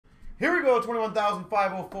Here we go,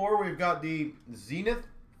 21,504. We've got the Zenith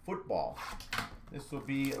football. This will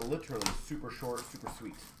be literally super short, super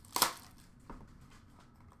sweet.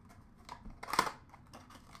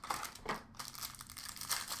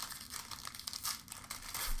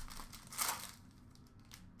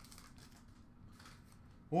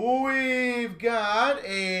 We've got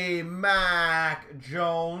a Mac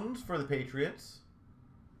Jones for the Patriots.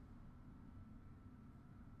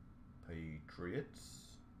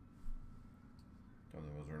 Don't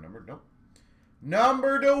think those are numbered. Nope.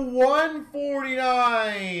 Number to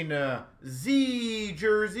 149. Z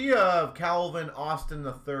jersey of Calvin Austin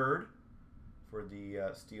III for the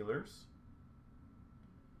Steelers.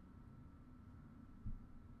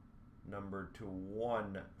 Number to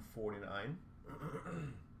 149.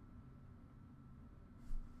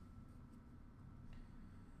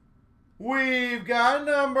 We've got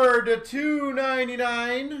number to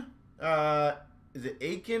 299. Is it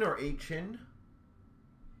Aiken or Aitchen?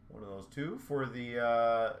 One of those two for the,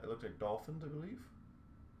 it looks like Dolphins, I believe.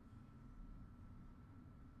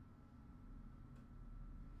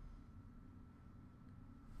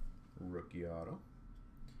 Rookie auto.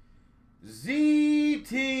 Z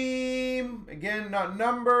team. Again, not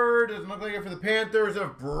numbered. Doesn't look like it for the Panthers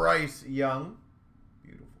of Bryce Young.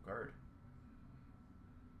 Beautiful card.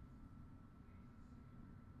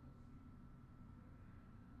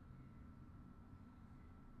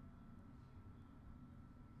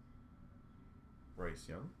 Bryce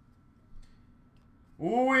Young.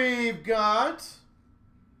 We've got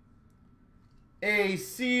a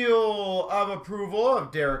seal of approval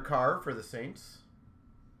of Derek Carr for the Saints.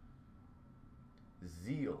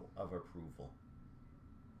 Zeal of approval.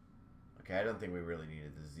 Okay, I don't think we really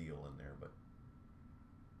needed the zeal in there, but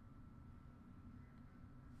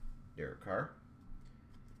Derek Carr.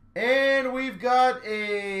 And we've got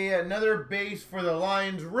another base for the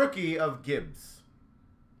Lions rookie of Gibbs.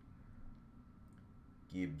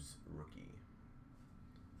 Gibbs rookie.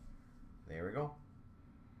 There we go.